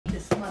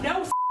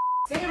No,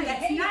 Sam,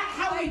 that's not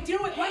how we do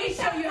it. Let me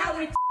show you how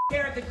we take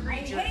care of the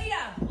creature.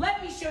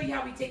 Let me show you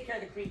how we take care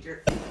of the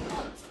creature. Go,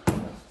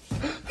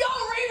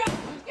 Rita!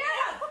 Get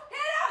up!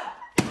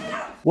 Get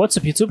up! What's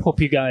up, YouTube?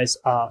 Hope you guys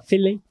are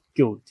feeling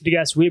good. Today,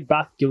 guys, we're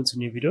back going to a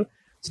new video.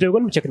 Today, we're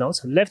going to be checking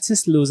out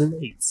leftists losing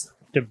aids.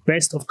 The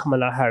best of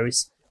Kamala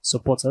Harris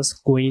supporters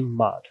going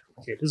mad.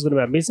 Okay, this is going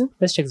to be amazing.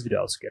 Let's check this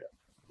video out together.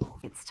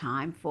 It's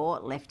time for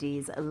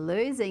Lefties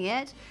Losing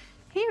It.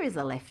 Here is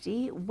a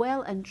lefty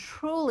well and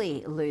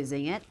truly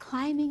losing it,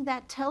 claiming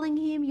that telling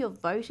him you're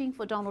voting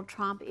for Donald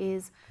Trump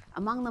is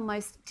among the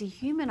most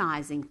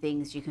dehumanizing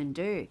things you can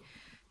do.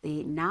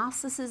 The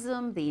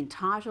narcissism, the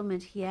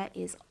entitlement here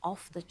is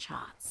off the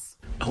charts.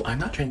 Oh, I'm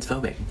not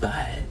transphobic,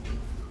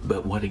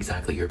 but what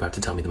exactly? You're about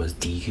to tell me the most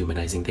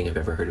dehumanizing thing I've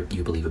ever heard of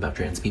you believe about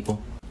trans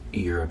people?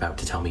 You're about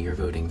to tell me you're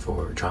voting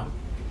for Trump?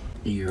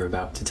 You're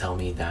about to tell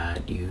me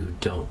that you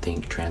don't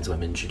think trans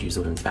women should use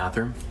the women's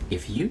bathroom?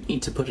 If you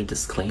need to put a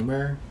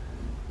disclaimer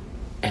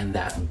and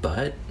that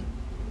but,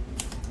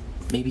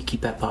 maybe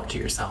keep that thought to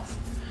yourself.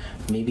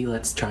 Maybe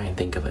let's try and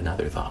think of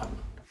another thought.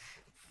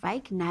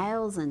 Fake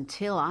nails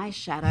until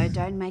eyeshadow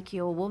don't make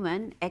you a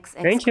woman.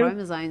 XX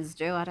chromosomes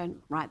do. I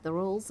don't write the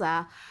rules.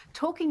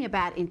 Talking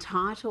about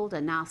entitled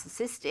and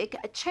narcissistic,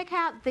 check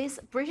out this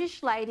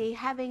British lady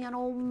having an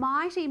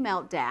almighty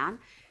meltdown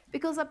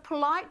because a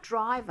polite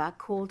driver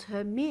called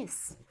her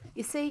Miss.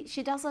 You see,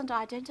 she doesn't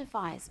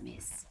identify as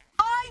Miss.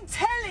 I'm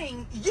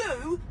telling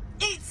you,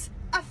 it's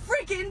a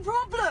frigging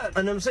problem.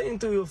 And I'm saying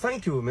to you,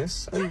 thank you,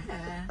 miss.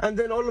 And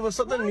then all of a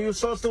sudden you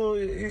start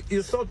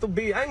to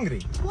be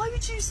angry. Why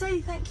would you say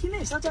thank you,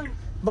 miss? I don't.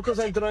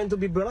 Because I'm trying to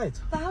be polite.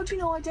 But how do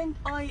you know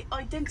I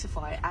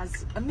identify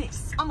as a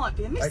miss? I might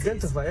be a missus.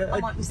 Identify it. I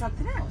might be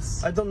something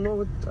else. I don't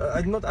know.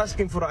 I'm not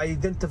asking for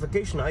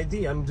identification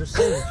ID. I'm just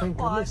saying thank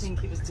you, Well, miss. I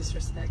think it was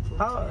disrespectful.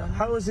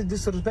 How is it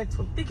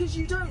disrespectful? Because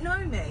you don't know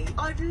me.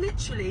 I've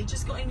literally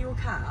just got in your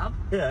cab.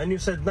 Yeah, and you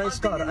said nice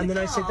I've been car, in and the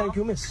then I say car thank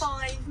you, miss.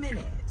 5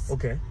 minutes.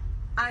 Okay.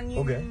 And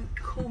you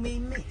call me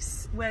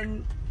miss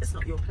when it's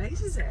not your place,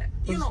 is it?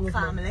 You're not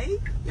family.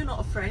 You're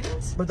not a friend.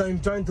 But I'm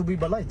trying to be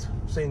polite,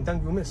 saying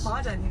thank you, miss. Well,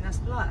 I don't think that's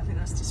polite. I think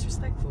that's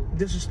disrespectful.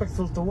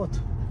 Disrespectful to what?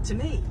 To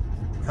me.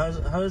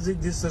 How is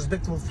it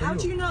disrespectful for you? How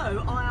do you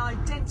know I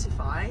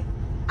identify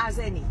as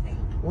anything?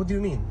 What do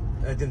you mean,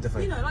 identify?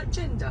 You know, like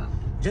gender.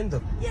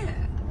 Gender? Yeah.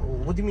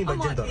 What do you mean by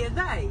gender? I might be a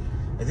they.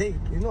 A they?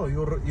 You know,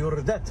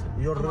 you're that.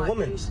 You're a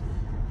woman.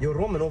 You're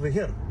a woman over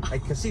here. I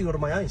can see you're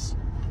my eyes.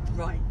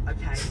 Right,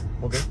 okay.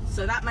 Okay.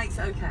 So that makes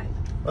it okay.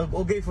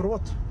 Okay for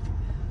what?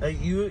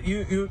 You're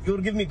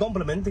giving me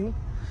complimenting,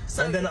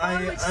 So and then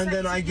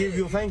I give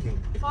you thanking.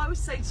 If I would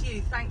say to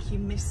you, thank you,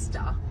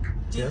 mister,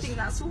 do you think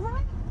that's all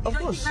right? Of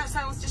course. Think that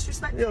sounds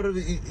disrespectful?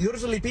 Yeah,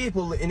 usually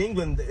people in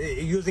England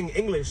using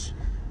English,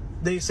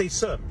 they say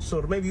sir.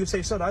 So maybe you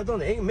say sir. I don't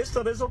know.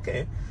 Mister is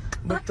okay,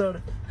 but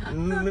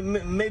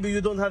maybe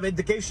you don't have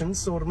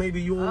educations, or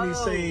maybe you only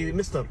say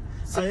mister.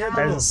 So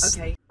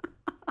okay.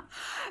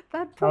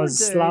 That poor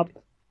dude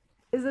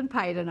isn't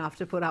paid enough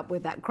to put up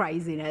with that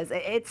craziness.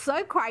 It's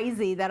so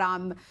crazy that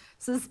I'm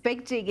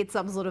suspecting it's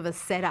some sort of a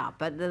setup,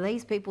 but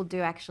these people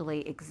do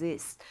actually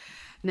exist.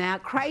 Now,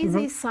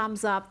 crazy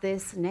sums up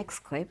this next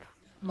clip.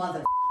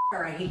 Mother,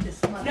 I hate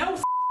this.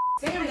 No,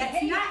 Sam,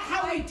 that's not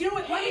how we do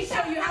it. Let me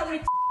show you how we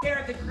take care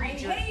of the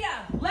creature.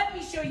 Let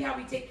me show you how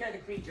we take care of the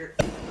creature.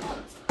 Go,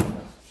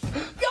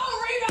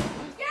 Rita!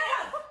 Get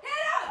up!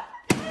 Get up!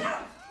 Get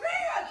up!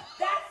 Rita!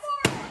 That's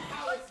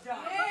how it's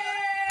done.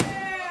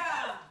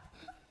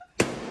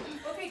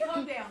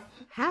 Calm down.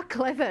 How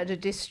clever to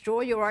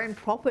destroy your own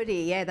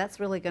property. Yeah, that's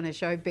really going to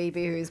show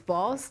BB who's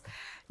boss.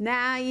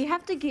 Now, you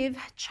have to give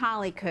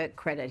Charlie Kirk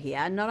credit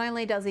here. Not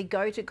only does he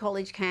go to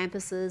college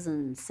campuses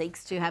and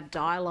seeks to have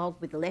dialogue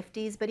with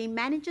lefties, but he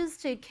manages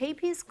to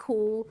keep his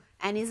cool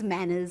and his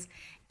manners,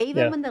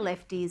 even when the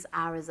lefties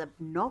are as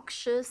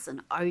obnoxious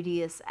and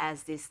odious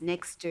as this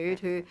next dude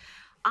who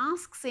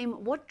asks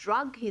him what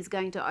drug he's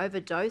going to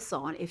overdose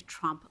on if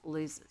Trump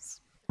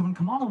loses. When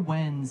Kamala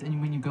wins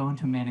and when you go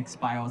into manic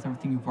spirals,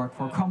 everything you've worked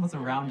for crumbles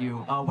around you,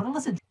 what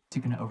illicit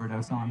you can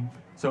overdose on?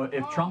 So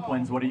if Trump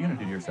wins, what are you going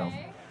to do to yourself?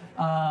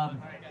 I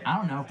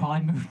don't know,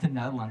 probably move to the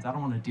Netherlands. I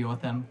don't want to deal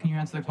with them. Can you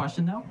answer the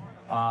question, though?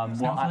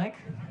 Snowflake?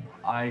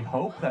 I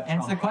hope that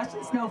Trump... Answer the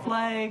question,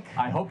 Snowflake.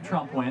 I hope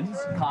Trump wins.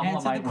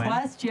 Kamala might win. Answer the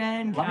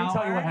question, Let me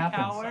tell you what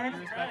happens. Coward.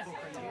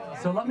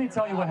 So let me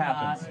tell you what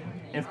happens.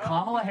 If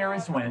Kamala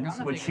Harris wins,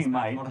 which she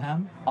might,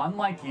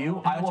 unlike you,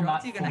 I will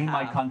not flee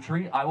my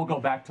country. I will go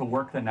back to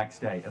work the next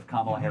day if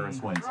Kamala Harris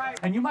wins.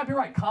 And you might be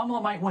right. Kamala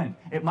might win.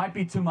 It might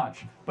be too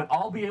much. But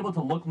I'll be able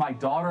to look my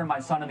daughter and my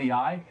son in the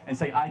eye and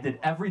say I did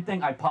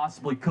everything I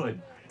possibly could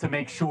to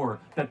make sure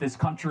that this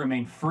country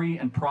remained free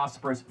and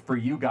prosperous for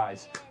you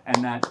guys,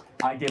 and that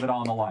I gave it all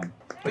on the line.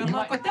 Good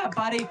luck with that,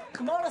 buddy.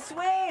 Kamala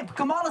sweep!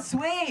 Kamala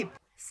sweep!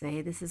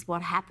 See, this is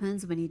what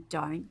happens when you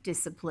don't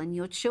discipline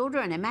your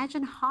children.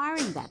 Imagine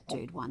hiring that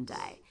dude one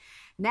day.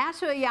 Now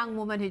to a young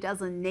woman who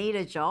doesn't need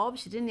a job.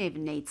 She didn't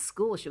even need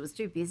school. She was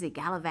too busy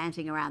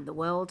gallivanting around the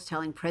world,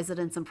 telling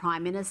presidents and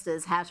prime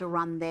ministers how to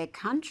run their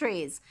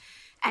countries.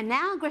 And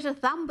now Greta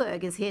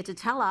Thunberg is here to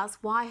tell us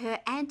why her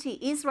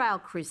anti-Israel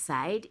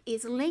crusade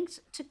is linked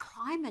to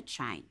climate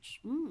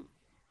change.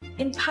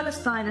 In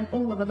Palestine and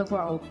all over the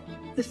world,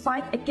 the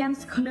fight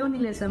against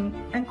colonialism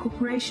and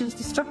corporations'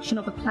 destruction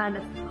of the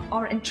planet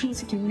are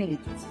intrinsically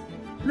linked.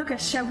 Look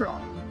at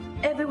Chevron.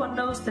 Everyone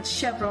knows that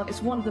Chevron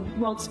is one of the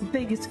world's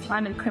biggest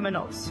climate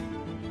criminals.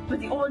 But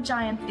the oil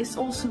giant is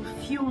also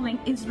fueling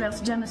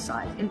Israel's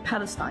genocide in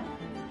Palestine.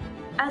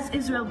 As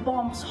Israel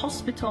bombs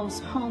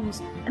hospitals,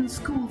 homes, and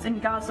schools in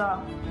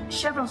Gaza,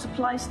 Chevron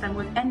supplies them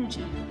with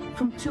energy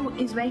from 2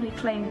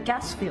 Israeli-claimed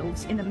gas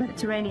fields in the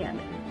Mediterranean,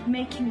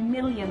 making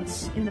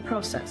millions in the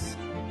process.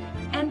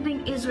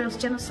 Ending Israel's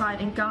genocide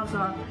in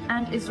Gaza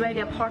and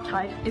Israeli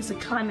apartheid is a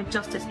climate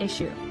justice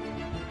issue.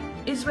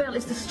 Israel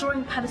is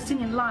destroying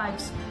Palestinian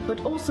lives,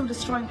 but also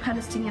destroying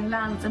Palestinian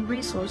lands and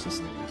resources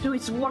through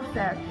its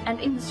warfare and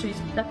industries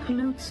that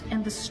pollute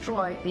and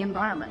destroy the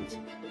environment.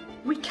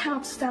 We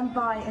cannot stand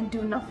by and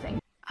do nothing.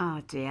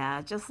 Oh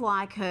dear, just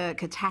like her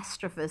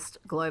catastrophist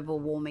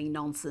global warming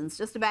nonsense,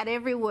 just about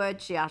every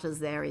word she utters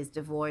there is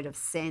devoid of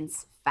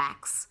sense,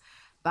 facts.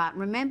 But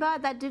remember,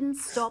 that didn't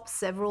stop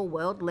several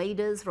world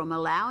leaders from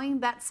allowing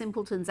that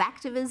simpleton's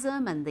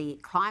activism and the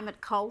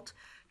climate cult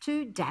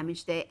to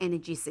damage their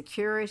energy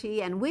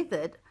security and with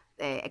it,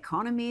 their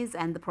economies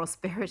and the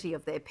prosperity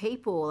of their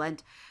people.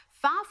 And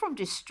far from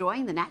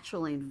destroying the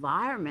natural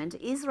environment,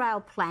 Israel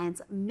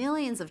plants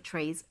millions of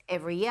trees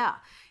every year.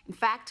 In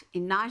fact,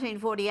 in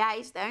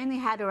 1948, they only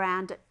had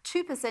around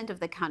 2% of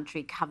the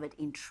country covered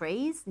in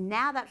trees.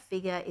 Now that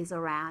figure is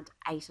around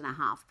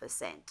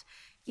 8.5%.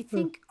 You'd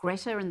think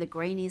Greta and the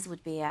Greenies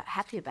would be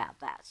happy about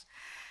that.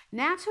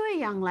 Now to a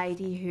young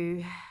lady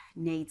who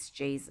needs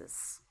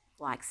Jesus.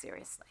 Like,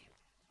 seriously.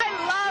 I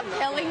love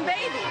killing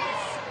babies.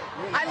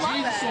 I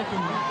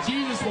love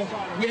Jesus will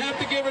come. We have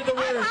to give her the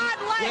word. I've had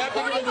like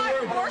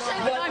 45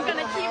 abortions and I'm going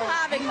to keep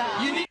having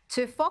them.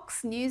 To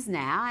Fox News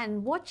now,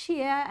 and watch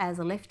here as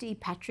a lefty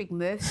Patrick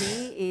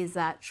Murphy is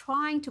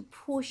trying to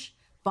push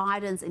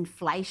Biden's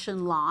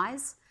inflation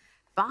lies.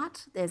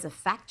 But there's a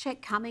fact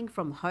check coming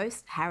from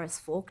host Harris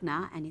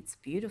Faulkner, and it's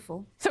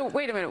beautiful. So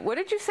wait a minute. What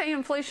did you say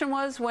inflation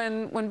was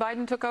when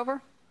Biden took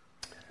over?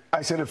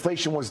 I said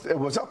inflation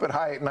was up at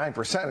high at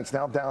 9%. It's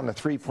now down to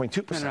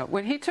 3.2%. No.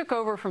 When he took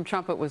over from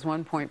Trump, it was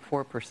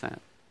 1.4%.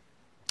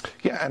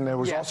 Yeah, and there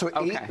was also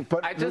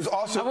there was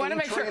also I want to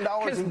make sure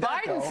because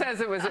Biden debt, says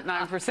it was at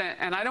 9%,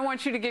 and I don't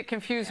want you to get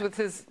confused with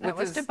his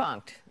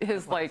debunked.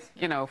 His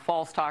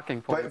false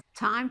talking points.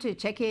 Time to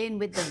check in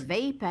with the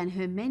Veep and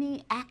her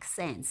many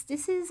accents.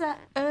 This is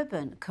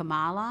urban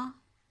Kamala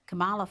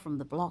from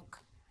the block.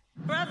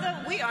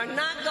 Brother, we are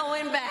not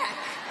going back.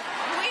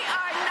 We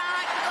are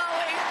not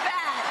going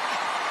back.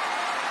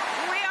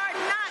 We are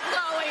not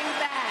going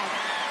back.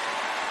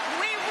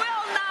 We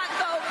will not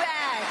go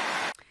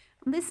back.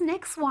 This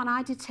next one,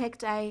 I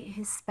detect a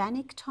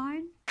Hispanic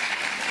tone.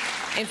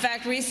 In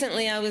fact,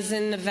 recently I was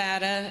in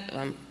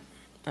Nevada.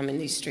 I'm in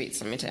these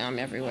streets, let me tell you, I'm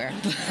everywhere.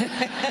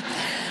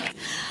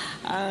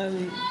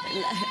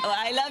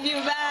 I love you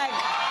back.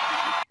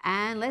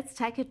 And let's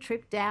take a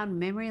trip down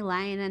memory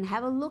lane and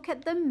have a look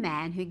at the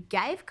man who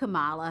gave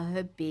Kamala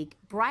her big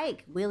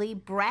break, Willie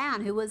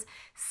Brown, who was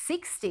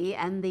 60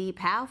 and the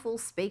powerful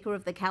Speaker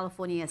of the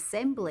California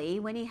Assembly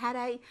when he had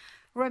a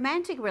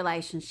romantic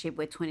relationship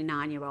with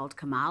 29-year-old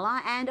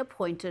Kamala and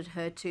appointed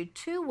her to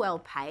 2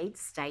 well-paid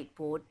state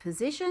board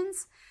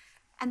positions.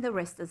 And the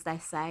rest, as they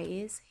say,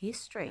 is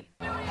history.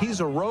 He's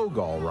a rogue,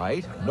 all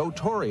right,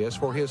 notorious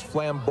for his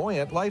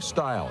flamboyant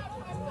lifestyle.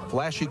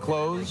 Flashy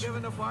clothes,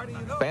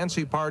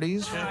 fancy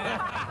parties,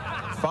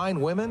 fine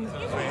women,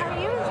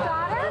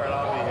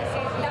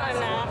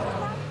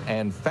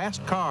 and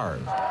fast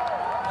cars.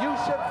 You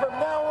should from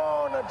now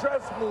on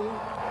address me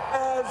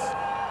as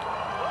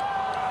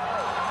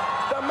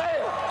the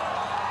mayor.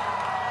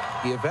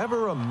 If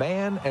ever a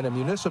man and a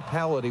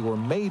municipality were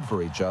made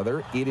for each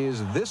other, it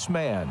is this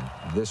man,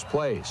 this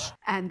place.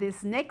 And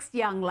this next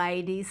young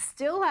lady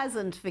still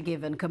hasn't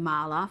forgiven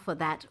Kamala for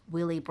that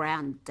Willie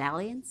Brown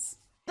dalliance.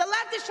 The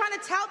left is trying to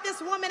tout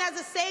this woman as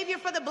a savior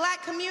for the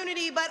black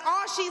community, but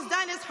all she's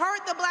done is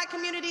hurt the black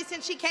community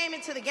since she came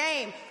into the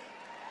game.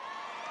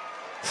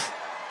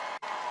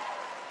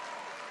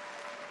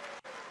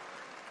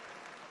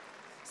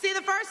 See,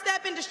 the first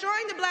step in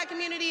destroying the black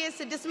community is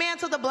to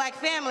dismantle the black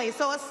family.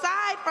 So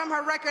aside from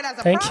her record as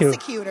a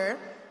prosecutor,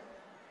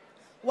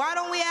 why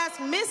don't we ask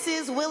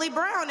Mrs. Willie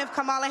Brown if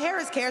Kamala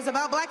Harris cares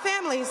about black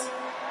families?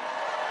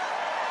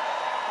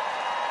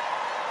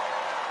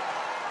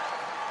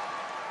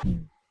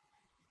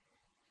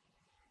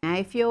 Now,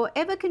 if you're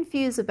ever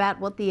confused about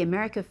what the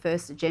America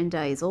First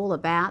agenda is all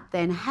about,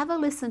 then have a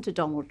listen to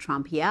Donald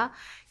Trump here.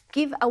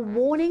 Give a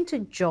warning to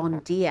John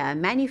Deere,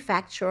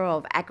 manufacturer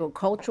of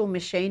agricultural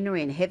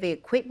machinery and heavy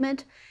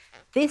equipment.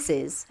 This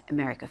is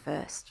America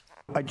First.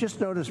 I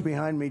just noticed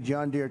behind me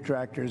John Deere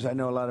tractors. I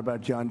know a lot about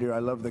John Deere. I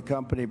love the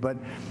company. But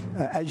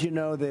as you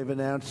know, they've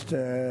announced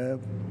a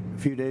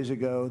few days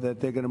ago that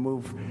they're going to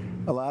move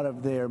a lot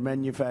of their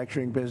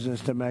manufacturing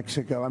business to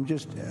Mexico. I'm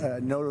just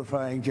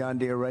notifying John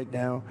Deere right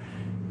now.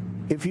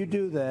 If you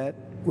do that,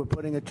 we're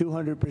putting a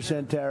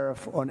 200%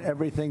 tariff on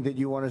everything that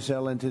you want to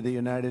sell into the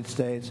United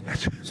States,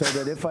 so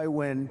that if I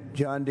win,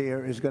 John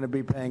Deere is going to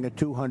be paying a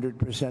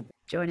 200%.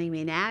 Joining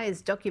me now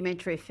is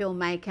documentary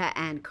filmmaker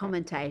and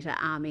commentator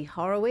Ami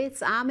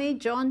Horowitz. Ami,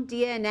 John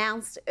Deere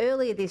announced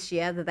earlier this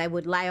year that they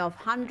would lay off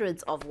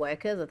hundreds of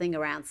workers, I think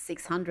around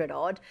 600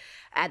 odd,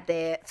 at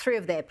three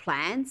of their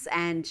plants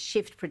and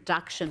shift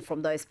production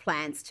from those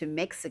plants to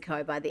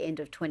Mexico by the end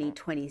of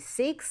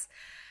 2026.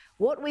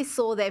 What we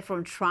saw there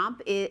from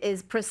Trump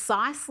is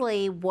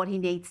precisely what he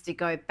needs to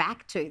go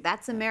back to.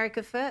 That's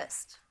America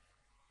first.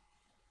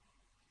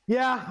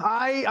 Yeah,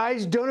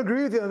 I don't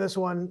agree with you on this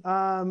one.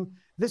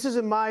 This is,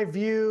 in my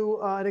view,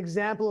 an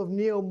example of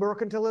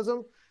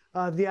neo-mercantilism,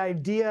 the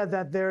idea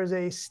that there is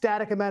a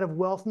static amount of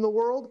wealth in the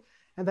world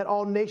and that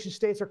all nation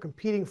states are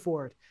competing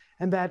for it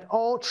and that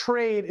all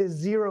trade is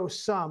zero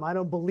sum. I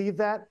don't believe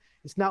that.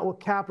 It's not what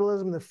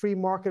capitalism and the free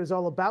market is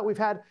all about. We've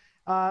had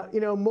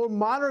more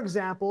modern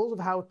examples of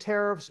how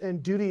tariffs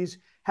and duties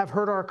have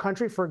hurt our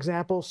country. For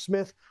example,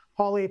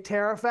 Smith-Hawley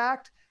Tariff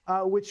Act,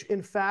 which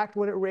in fact,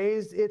 when it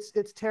raised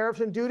its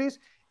tariffs and duties,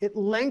 it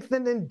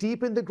lengthened and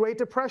deepened the Great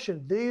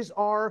Depression. These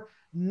are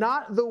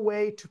not the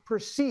way to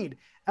proceed.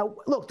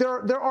 Look,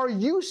 there are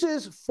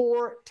uses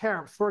for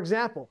tariffs. For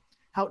example,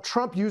 how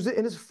Trump used it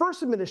in his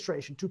first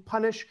administration to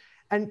punish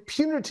and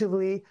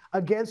punitively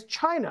against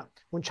China,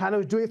 when China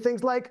was doing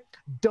things like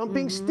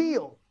dumping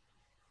steel,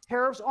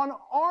 tariffs on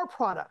our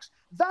products.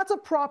 That's a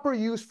proper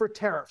use for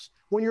tariffs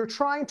when you're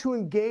trying to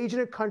engage in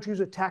a country who's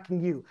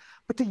attacking you.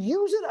 But to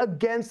use it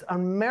against an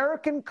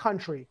American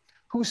country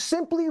who's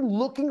simply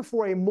looking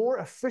for a more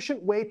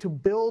efficient way to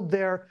build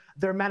their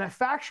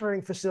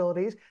manufacturing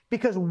facilities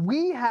because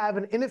we have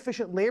an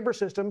inefficient labor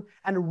system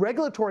and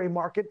regulatory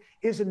market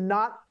is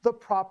not the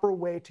proper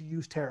way to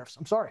use tariffs.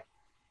 I'm sorry.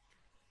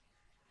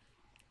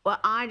 Well,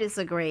 I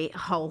disagree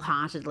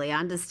wholeheartedly. I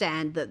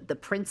understand that the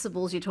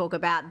principles you talk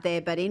about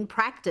there, but in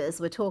practice,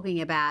 we're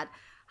talking about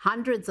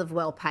hundreds of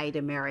well-paid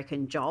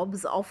American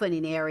jobs, often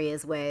in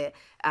areas where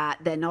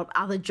there are not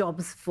other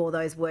jobs for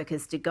those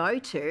workers to go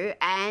to.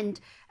 And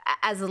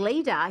as a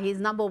leader, his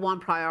number one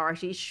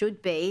priority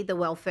should be the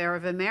welfare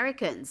of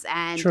Americans.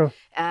 And, Sure.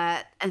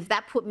 And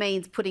that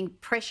means putting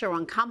pressure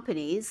on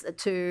companies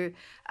to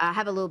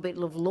have a little bit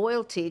of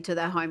loyalty to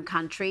their home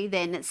country,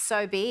 then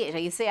so be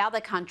it. You see other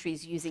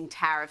countries using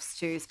tariffs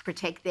to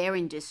protect their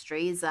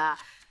industries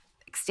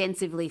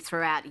extensively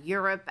throughout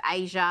Europe,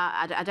 Asia.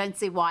 I don't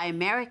see why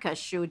America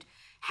should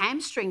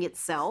hamstring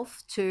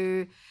itself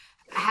to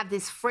have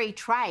this free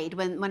trade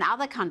when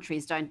other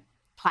countries don't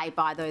play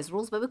by those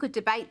rules. But we could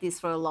debate this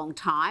for a long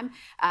time.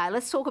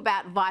 Let's talk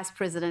about Vice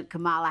President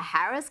Kamala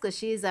Harris, because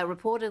she is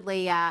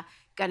reportedly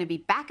going to be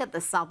back at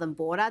the southern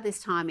border, this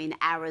time in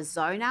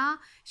Arizona.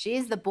 She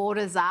is the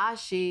border czar.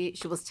 She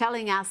was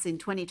telling us in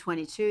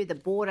 2022 the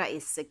border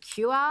is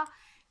secure.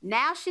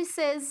 Now she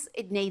says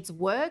it needs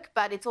work,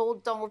 but it's all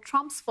Donald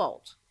Trump's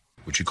fault.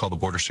 Would you call the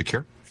border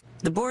secure?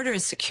 The border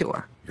is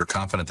secure. You're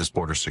confident this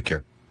border is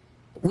secure?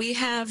 We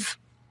have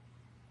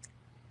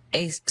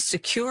a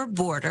secure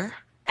border.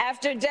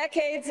 After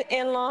decades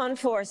in law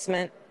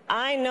enforcement,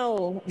 I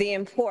know the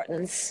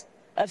importance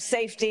of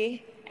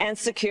safety and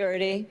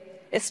security,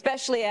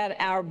 especially at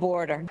our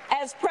border.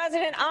 As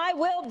president, I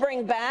will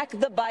bring back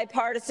the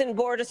bipartisan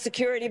border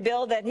security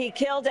bill that he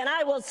killed, and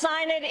I will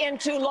sign it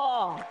into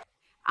law.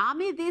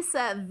 Ami, this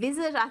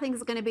visit, I think,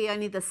 is going to be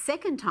only the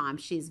second time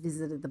she's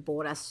visited the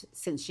border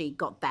since she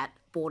got that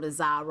border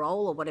czar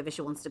role, or whatever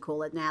she wants to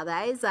call it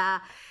nowadays.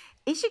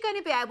 Is she going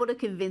to be able to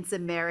convince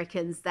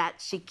Americans that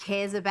she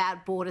cares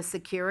about border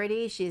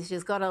security?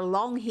 She's got a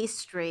long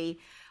history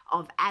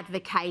of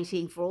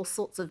advocating for all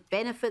sorts of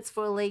benefits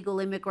for illegal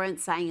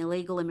immigrants, saying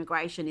illegal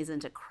immigration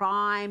isn't a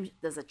crime.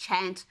 There's a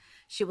chant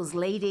she was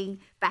leading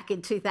back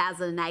in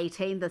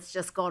 2018 that's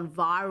just gone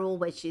viral,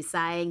 where she's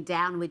saying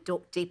down with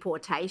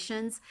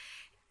deportations.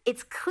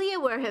 It's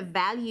clear where her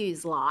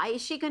values lie.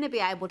 Is she going to be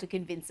able to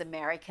convince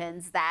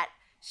Americans that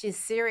she's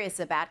serious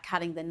about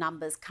cutting the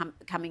numbers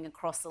coming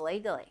across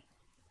illegally?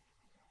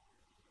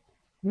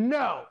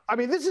 No. I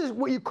mean, this is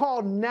what you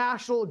call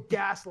national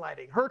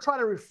gaslighting. Her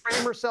trying to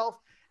reframe herself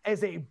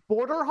as a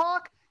border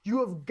hawk. You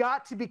have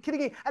got to be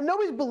kidding me. And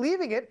nobody's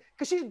believing it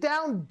because she's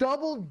down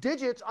double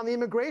digits on the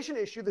immigration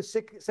issue, the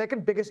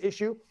second biggest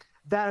issue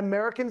that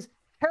Americans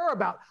care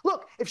about.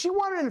 Look, if she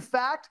wanted, in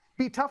fact,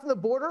 be tough on the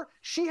border,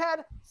 she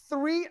had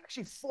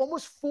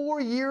almost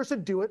 4 years to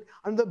do it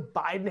under the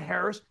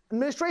Biden-Harris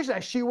administration.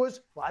 As she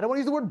was, well, I don't want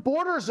to use the word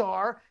border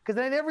czar because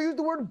I never used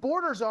the word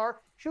border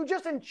czar. She was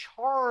just in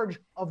charge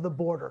of the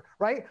border,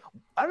 right?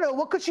 I don't know,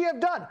 what could she have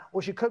done?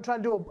 Well, she could have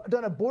tried to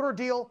done a border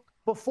deal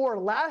before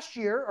last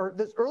year or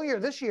earlier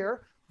this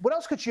year. What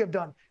else could she have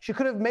done? She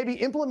could have maybe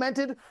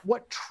implemented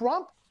what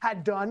Trump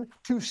had done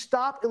to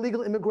stop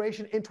illegal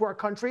immigration into our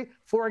country.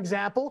 For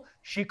example,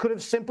 she could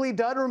have simply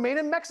done remain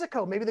in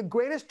Mexico, maybe the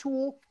greatest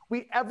tool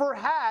we ever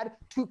had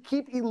to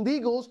keep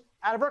illegals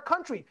out of our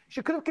country.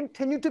 She could have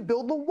continued to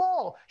build the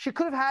wall. She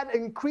could have had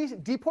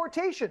increased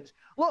deportations.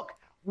 Look,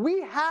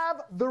 we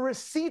have the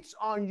receipts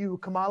on you,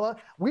 Kamala.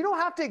 We don't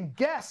have to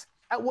guess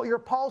at what your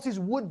policies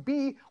would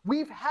be.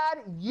 We've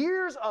had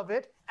years of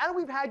it, and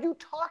we've had you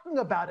talking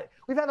about it.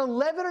 We've had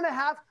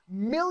 11.5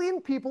 million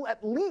people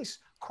at least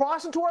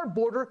cross into our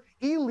border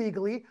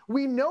illegally.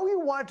 We know you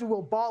wanted to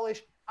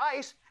abolish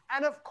ICE.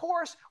 And of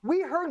course,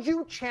 we heard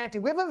you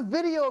chanting. We have a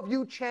video of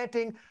you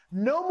chanting,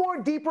 "No more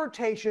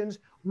deportations,"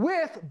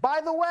 with, by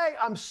the way,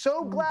 I'm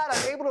so glad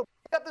I'm able to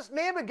pick up this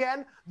name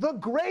again, the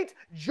great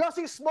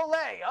Jussie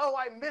Smollett. Oh,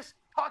 I miss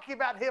talking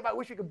about him. I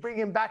wish we could bring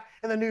him back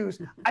in the news.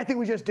 I think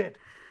we just did.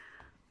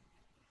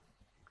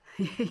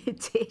 You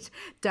did.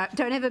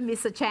 Don't ever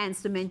miss a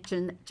chance to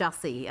mention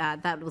Jussie.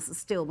 That was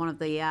still one of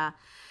the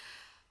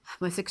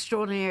most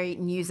extraordinary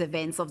news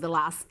events of the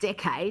last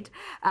decade.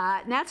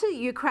 Now to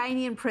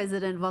Ukrainian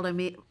President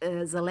Volodymyr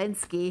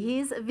Zelensky.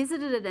 He's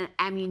visited an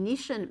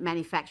ammunition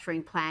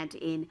manufacturing plant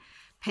in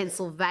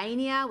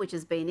Pennsylvania, which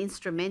has been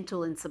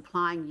instrumental in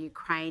supplying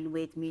Ukraine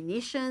with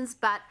munitions,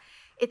 but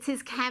it's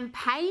his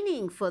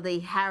campaigning for the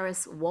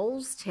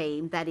Harris-Walz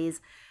team that is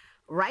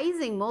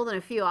raising more than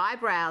a few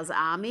eyebrows,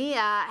 Army.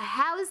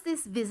 How is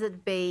this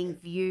visit being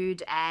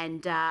viewed,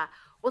 and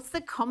what's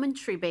the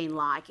commentary been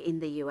like in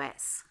the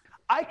US?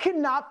 I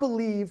cannot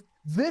believe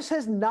this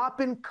has not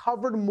been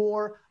covered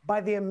more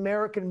by the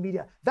American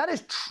media. That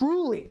is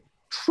truly,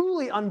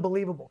 truly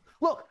unbelievable.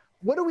 Look,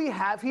 what do we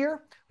have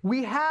here?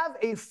 We have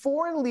a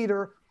foreign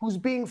leader who's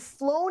being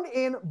flown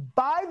in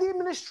by the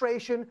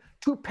administration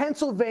to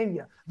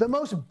Pennsylvania, the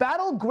most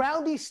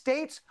battlegroundy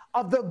states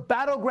of the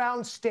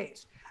battleground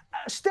states,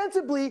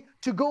 ostensibly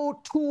to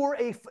go tour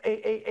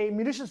a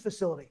munitions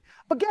facility.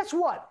 But guess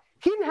what?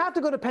 He didn't have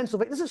to go to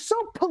Pennsylvania. This is so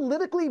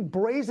politically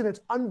brazen,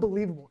 it's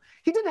unbelievable.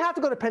 He didn't have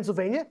to go to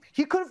Pennsylvania.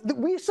 He could have,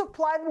 we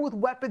supplied him with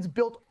weapons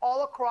built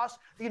all across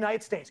the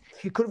United States.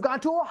 He could have gone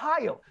to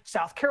Ohio,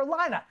 South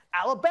Carolina,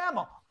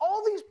 Alabama.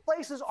 All these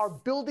places are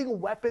building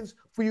weapons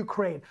for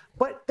Ukraine.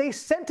 But they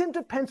sent him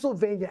to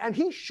Pennsylvania, and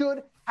he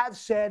should have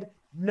said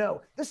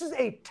no. This is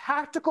a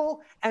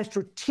tactical and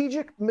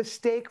strategic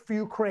mistake for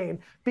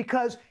Ukraine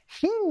because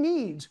he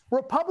needs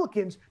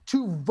Republicans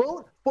to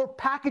vote for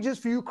packages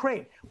for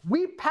Ukraine.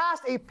 We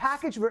passed a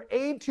package for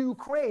aid to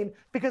Ukraine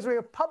because the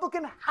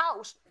Republican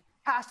House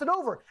passed it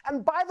over.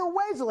 And by the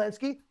way,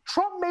 Zelensky,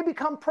 Trump may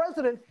become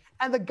president,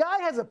 and the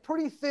guy has a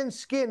pretty thin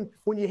skin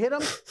when you hit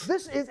him.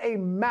 This is a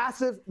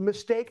massive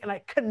mistake, and I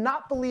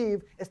cannot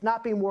believe it's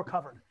not being more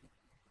covered.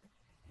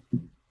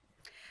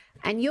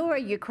 And you're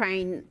a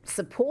Ukraine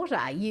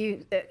supporter.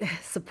 You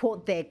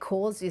support their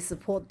cause, you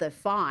support the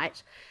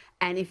fight.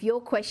 And if you're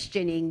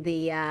questioning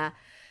the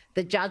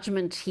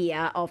judgment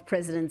here of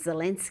President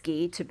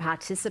Zelensky to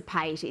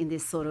participate in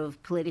this sort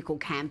of political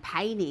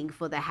campaigning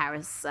for the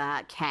Harris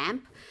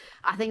camp,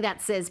 I think that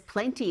says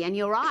plenty. And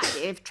you're right,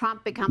 if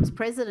Trump becomes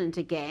president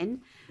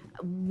again,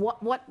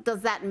 what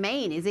does that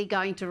mean? Is he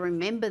going to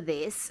remember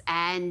this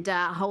and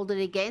hold it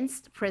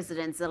against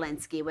President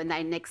Zelensky when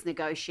they next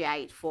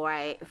negotiate for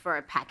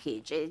a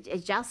package?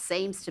 It just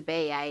seems to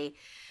be a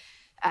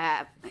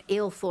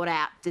ill thought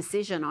out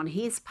decision on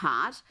his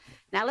part.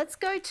 Now let's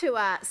go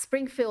to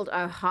Springfield,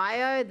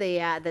 Ohio,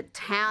 the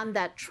town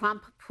that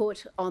Trump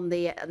put on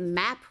the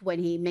map when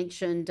he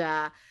mentioned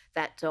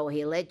or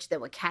he alleged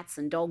there were cats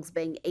and dogs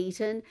being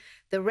eaten.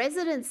 The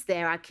residents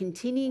there are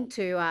continuing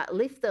to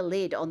lift the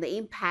lid on the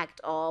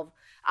impact of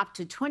up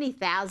to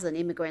 20,000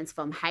 immigrants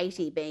from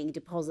Haiti being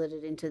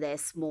deposited into their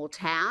small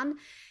town.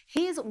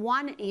 Here's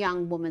one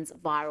young woman's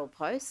viral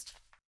post.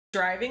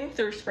 Driving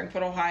through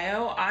Springfield,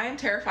 Ohio, I am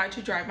terrified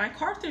to drive my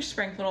car through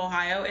Springfield,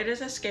 Ohio. It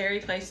is a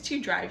scary place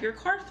to drive your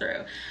car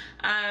through.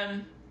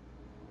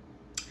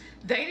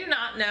 They do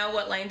not know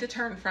what lane to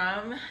turn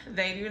from.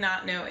 They do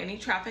not know any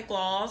traffic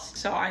laws,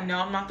 so I know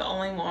I'm not the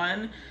only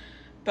one.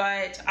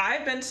 But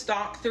I've been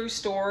stalked through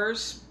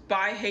stores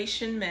by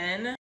Haitian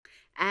men.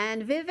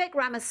 And Vivek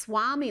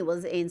Ramaswamy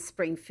was in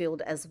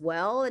Springfield as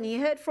well, and he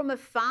heard from a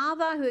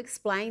father who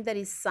explained that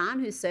his son,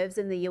 who serves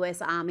in the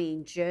US Army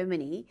in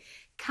Germany,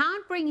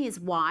 can't bring his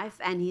wife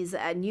and his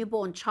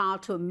newborn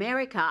child to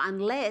America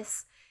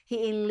unless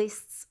he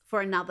enlists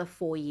for another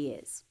 4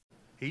 years.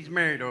 He's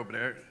married over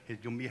there. He's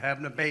going to be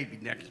having a baby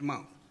next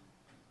month.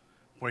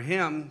 For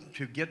him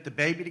to get the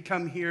baby to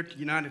come here to the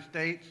United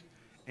States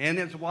and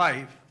his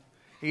wife,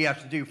 he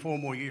has to do 4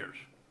 more years.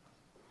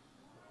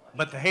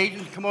 But the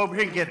Haitians come over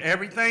here and get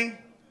everything.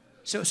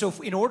 So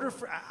in order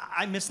for,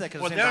 I missed that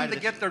because for them to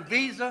get their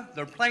visa,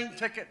 their plane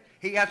ticket,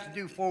 he has to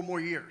do 4 more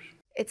years.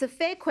 It's a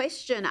fair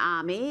question,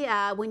 Army.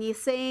 When you're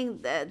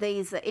seeing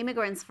these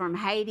immigrants from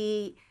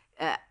Haiti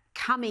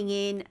coming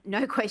in,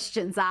 no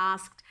questions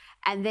asked,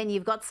 and then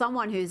you've got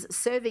someone who's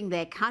serving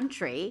their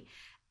country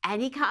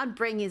and he can't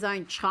bring his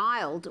own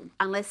child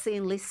unless he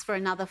enlists for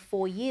another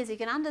 4 years, you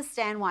can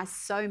understand why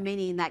so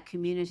many in that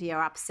community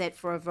are upset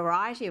for a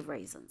variety of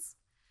reasons.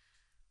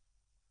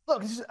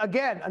 Look, this is,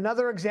 again,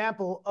 another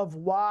example of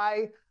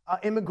why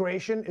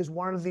immigration is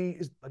one of the,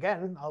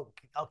 again,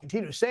 I'll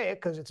continue to say it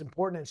because it's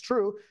important and it's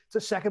true, it's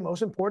the second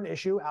most important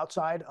issue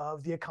outside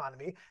of the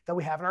economy that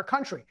we have in our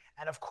country.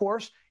 And of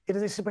course, it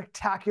is a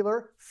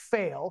spectacular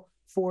fail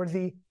for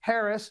the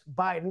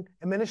Harris-Biden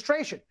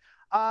administration.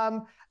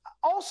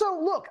 Also,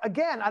 look,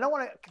 again, I don't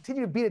want to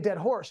continue to beat a dead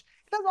horse.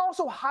 It does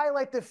also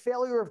highlight the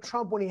failure of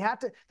Trump when he had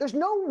to. There's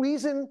no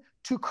reason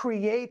to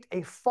create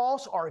a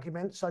false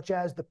argument, such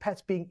as the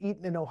pets being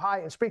eaten in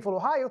Ohio, in Springfield,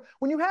 Ohio,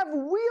 when you have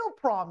real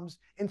problems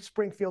in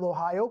Springfield,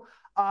 Ohio,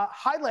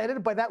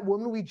 highlighted by that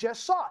woman we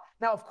just saw.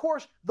 Now, of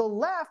course, the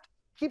left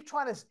keep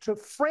trying to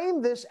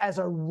frame this as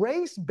a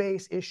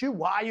race-based issue.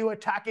 Why are you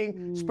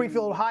attacking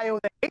Springfield, Ohio,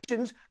 and the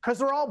Haitians? Because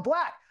they're all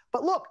black.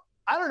 But look,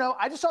 I don't know.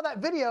 I just saw that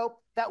video.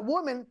 That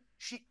woman,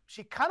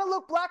 she kind of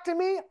looked black to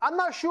me. I'm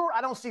not sure.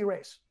 I don't see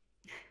race.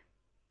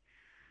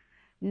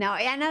 No,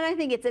 and I don't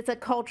think it's a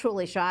cultural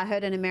issue. I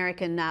heard an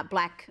American,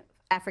 black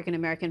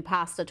African-American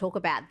pastor talk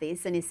about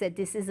this, and he said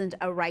this isn't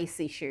a race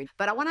issue.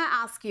 But I want to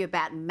ask you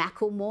about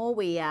Macklemore.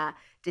 We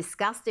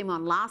discussed him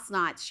on last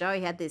night's show.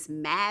 He had this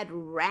mad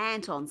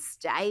rant on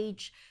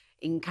stage,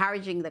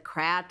 encouraging the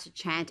crowd to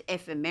chant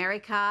F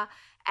America,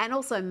 and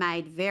also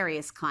made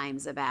various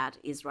claims about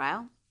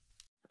Israel.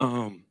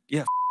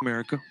 Yeah,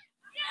 America.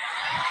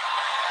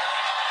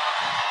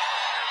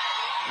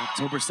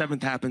 October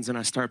 7th happens and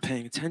I start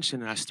paying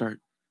attention and I start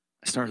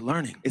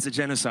learning. It's a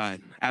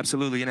genocide,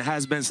 absolutely, and it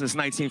has been since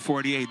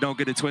 1948. Don't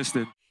get it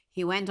twisted.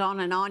 He went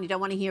on and on. You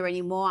don't want to hear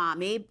any more,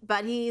 Army,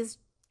 but he's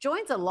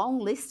joins a long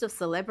list of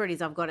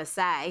celebrities, I've got to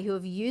say, who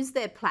have used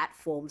their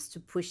platforms to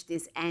push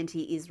this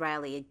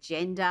anti-Israeli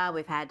agenda.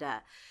 We've had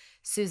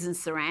Susan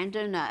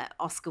Sarandon, an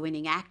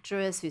Oscar-winning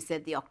actress, who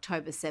said the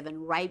October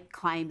 7 rape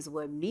claims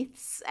were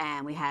myths.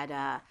 And we had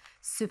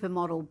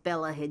supermodel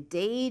Bella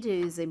Hadid,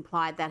 who's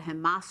implied that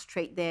Hamas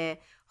treat their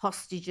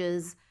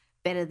hostages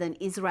better than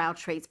Israel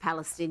treats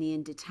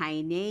Palestinian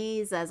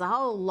detainees. There's a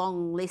whole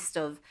long list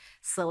of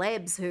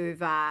celebs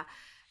who've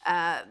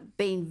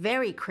been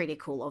very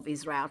critical of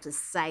Israel, to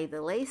say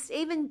the least.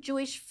 Even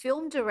Jewish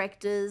film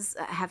directors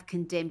have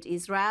condemned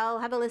Israel.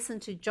 Have a listen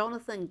to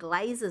Jonathan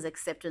Glazer's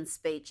acceptance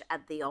speech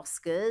at the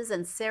Oscars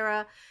and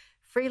Sarah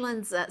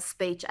Freeland's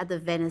speech at the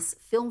Venice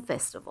Film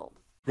Festival.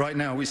 Right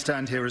now, we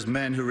stand here as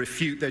men who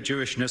refute their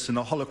Jewishness and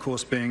the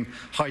Holocaust being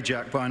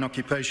hijacked by an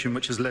occupation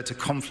which has led to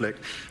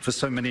conflict for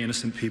so many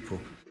innocent people.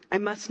 I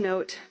must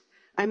note,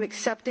 I'm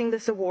accepting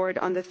this award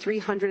on the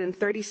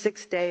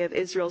 336th day of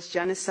Israel's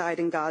genocide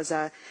in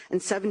Gaza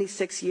and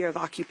 76th year of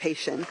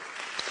occupation.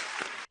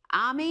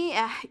 Army,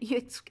 you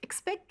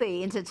expect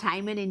the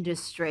entertainment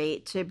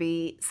industry to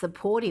be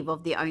supportive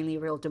of the only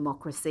real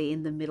democracy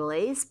in the Middle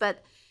East,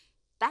 but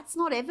that's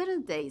not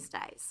evident these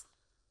days.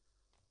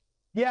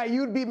 Yeah,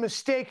 you'd be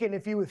mistaken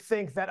if you would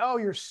think that, oh,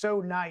 you're so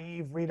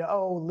naive, Rita.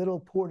 Oh, little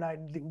poor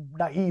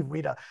naive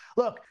Rita.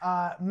 Look,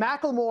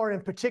 Macklemore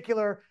in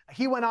particular,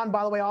 he went on,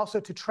 by the way,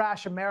 also to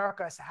trash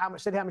America,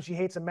 said how much he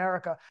hates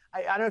America.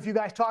 I don't know if you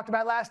guys talked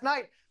about it last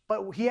night,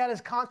 but he had his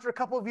concert a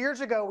couple of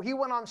years ago. He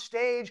went on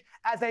stage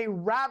as a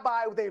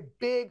rabbi with a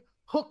big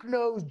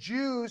hook-nosed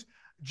Jew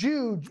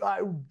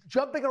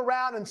jumping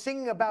around and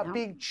singing about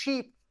being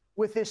cheap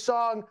with his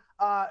song,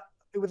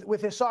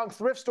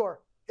 Thrift Store.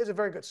 It's a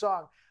very good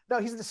song. No,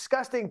 he's a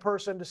disgusting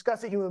person,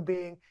 disgusting human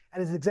being,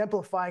 and is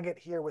exemplifying it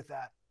here with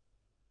that.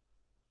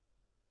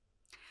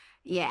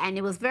 Yeah, and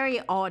it was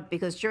very odd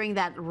because during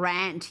that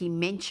rant, he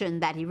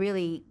mentioned that he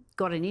really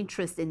got an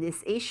interest in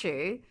this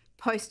issue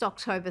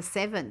post-October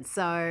 7.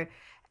 So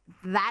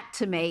that,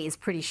 to me, is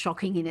pretty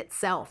shocking in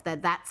itself,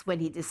 that that's when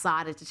he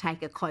decided to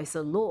take a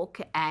closer look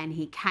and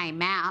he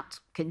came out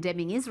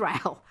condemning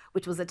Israel,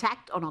 which was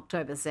attacked on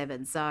October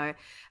 7. So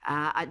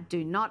I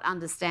do not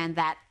understand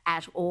that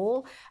at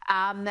all.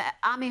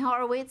 Army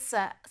Horowitz,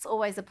 it's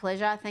always a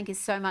pleasure. Thank you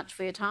so much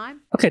for your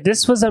time. Okay,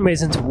 this was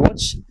amazing to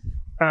watch.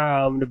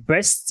 The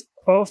best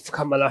of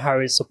Kamala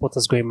Harris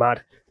supporters going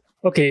mad.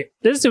 Okay,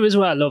 this is the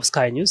reason why I love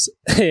Sky News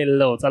a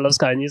lot. I love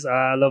Sky News.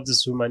 I love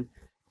this woman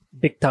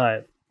big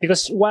time.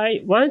 Because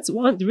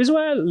the reason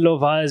why I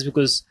love her is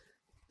because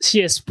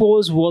she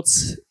exposed what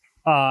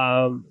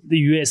the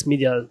US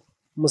media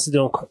mostly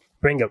don't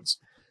bring out.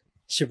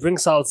 She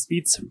brings out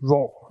it's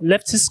raw.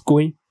 Leftists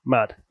going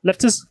mad.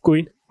 Leftists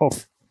going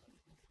off.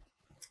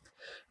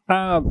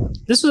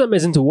 This was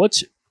amazing to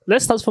watch.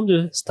 Let's start from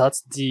the start.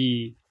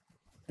 The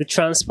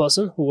trans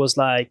person who was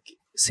like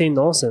saying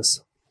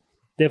nonsense.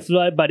 They're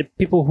flooded by the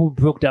people who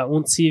broke their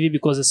own TV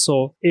because they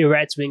saw a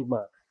right-wing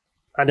man.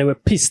 And they were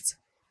pissed.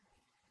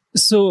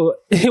 So,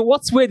 in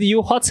what way do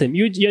you hurt him?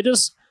 You're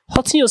just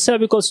hurting yourself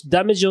because you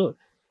damage your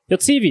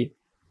TV.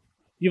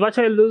 You've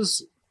actually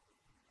lose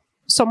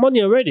some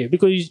money already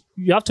because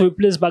you have to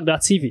replace back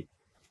that TV.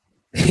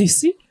 You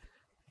see?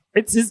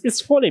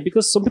 It's funny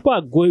because some people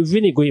are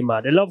really going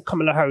mad. A lot of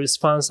Kamala Harris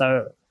fans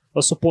or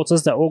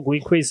supporters that are all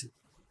going crazy.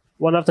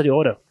 One after the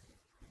other.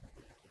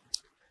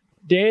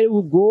 Then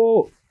we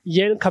go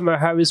in Kamala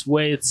Harris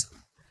words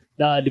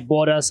that the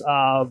borders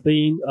are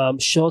being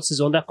shut, is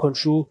under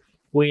control.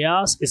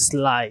 Whereas it's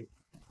lie.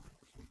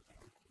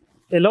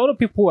 A lot of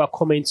people are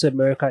coming to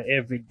America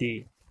every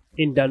day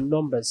in their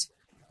numbers.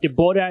 The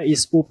border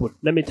is open.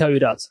 Let me tell you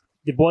that.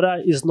 The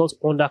border is not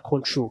under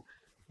control.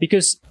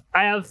 Because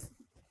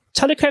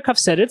Charlie Kirk have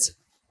said it.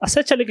 I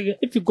said, Charlie Kirk,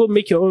 if you go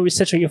make your own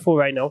research on your phone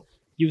right now,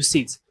 you'll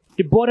see it.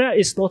 The border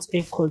is not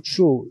in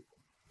control.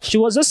 She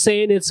was just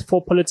saying it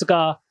for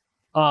political,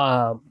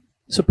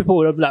 so people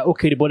would be like,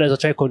 okay, the border is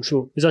actually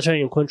control. It's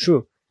actually in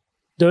control.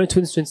 During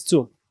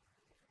 2022,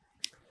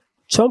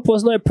 Trump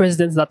was not a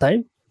president at that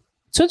time.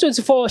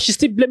 2024, she's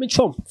still blaming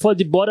Trump for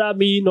the border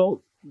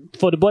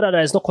for the border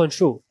that is not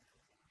control.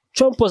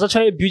 Trump was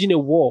actually building a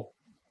wall.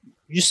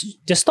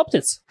 They stopped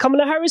it.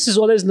 Kamala Harris is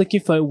always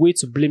looking for a way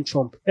to blame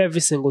Trump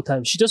every single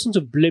time. She just wants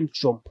to blame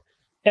Trump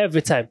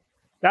every time.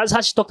 That's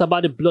how she talked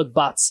about the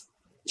bloodbaths.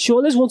 She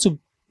always wants to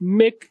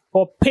make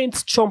or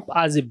paint Trump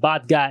as a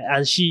bad guy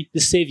and she the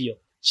savior.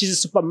 She's a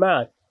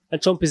Superman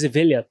and Trump is a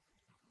villain.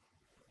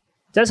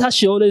 That's how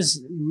she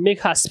always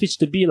make her speech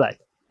to be like.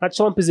 That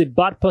Trump is a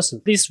bad person.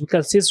 At least we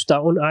can see it with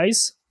our own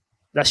eyes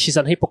that she's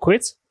an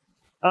hypocrite.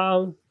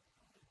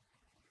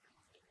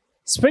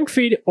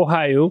 Springfield,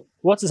 Ohio,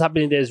 what is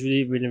happening there is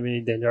really, really,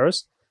 really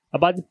dangerous.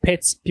 About the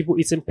pets, people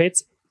eating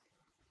pets.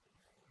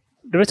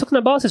 They were talking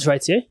about it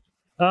right here.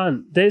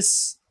 And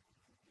there's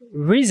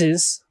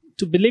reasons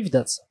to believe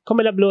that.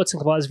 Comment down below what you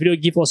think about this video.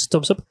 Give us a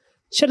thumbs up.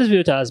 Share this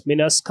video to as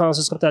many as can.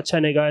 Subscribe to our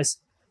channel, guys.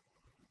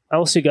 I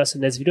will see you guys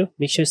in the next video.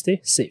 Make sure you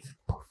stay safe.